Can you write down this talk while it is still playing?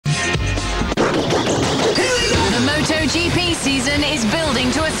MotoGP season is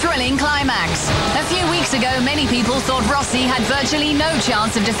building to a thrilling climax. A few weeks ago, many people thought Rossi had virtually no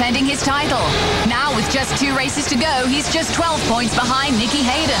chance of defending his title. Now, with just 2 races to go, he's just 12 points behind Nicky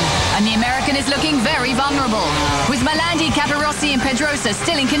Hayden, and the American is looking very vulnerable. With Malandi, Capirossi and Pedrosa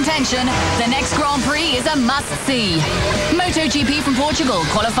still in contention, the next Grand Prix is a must-see. MotoGP from Portugal,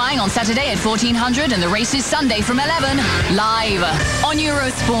 qualifying on Saturday at 1400 and the race is Sunday from 11, live on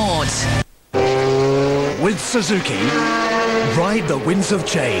Eurosport. With Suzuki, ride the winds of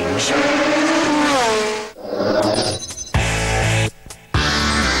change.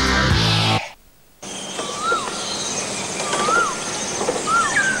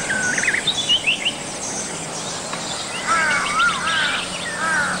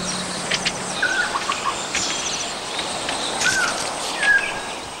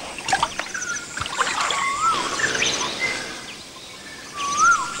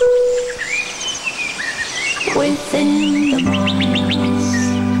 Within the miles.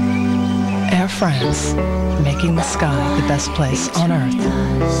 Air France, making the sky the best place on Earth.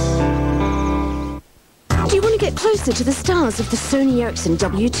 Do you want to get closer to the stars of the Sony Ericsson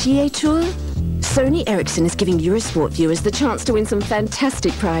WTA Tour? Sony Ericsson is giving Eurosport viewers the chance to win some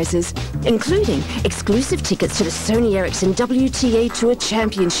fantastic prizes, including exclusive tickets to the Sony Ericsson WTA Tour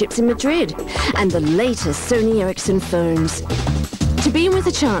Championships in Madrid and the latest Sony Ericsson phones. To be in with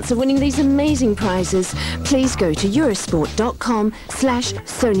a chance of winning these amazing prizes, please go to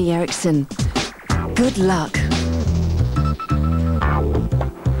eurosport.com/Sony Ericsson. Good luck.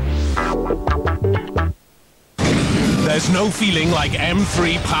 There's no feeling like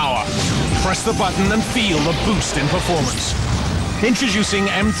M3 Power. Press the button and feel the boost in performance. Introducing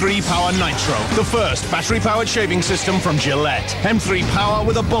M3 Power Nitro, the first battery-powered shaving system from Gillette. M3 Power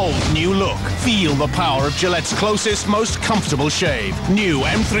with a bold new look. Feel the power of Gillette's closest, most comfortable shave. New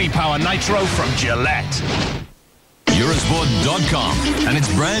M3 Power Nitro from Gillette. Eurosport.com and its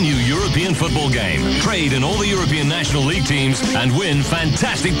brand new European football game. Trade in all the European National League teams and win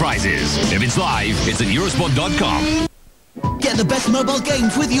fantastic prizes. If it's live, it's at Eurosport.com. Get the best mobile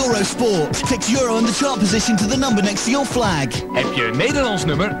games with Eurosport. Text Euro in the chart position to the number next to your flag. Heb je een Nederlands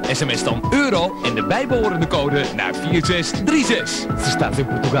nummer? SMS dan Euro en de bijbehorende code naar 4636. Se estás em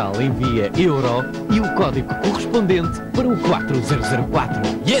Portugal, envia Euro e o código correspondente para o 4004.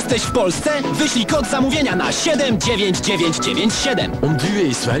 Jesteś w Polsce? Wyślij kod zamówienia na 79997. Om du är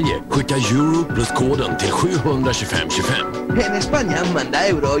i Sverige, skicka euro plus koden till 72525. En España, manda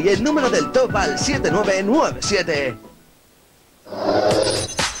euro y el número del top al 7997.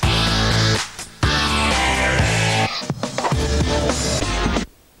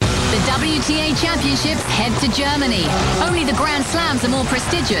 The WTA Championships head to Germany. Only the Grand Slams are more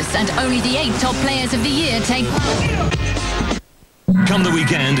prestigious and only the 8 top players of the year take part. Come the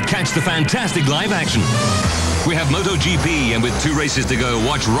weekend, catch the fantastic live action. We have MotoGP, and with 2 races to go,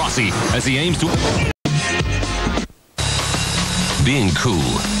 watch Rossi as he aims to... Being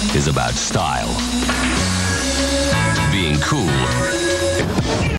cool is about style. Being cool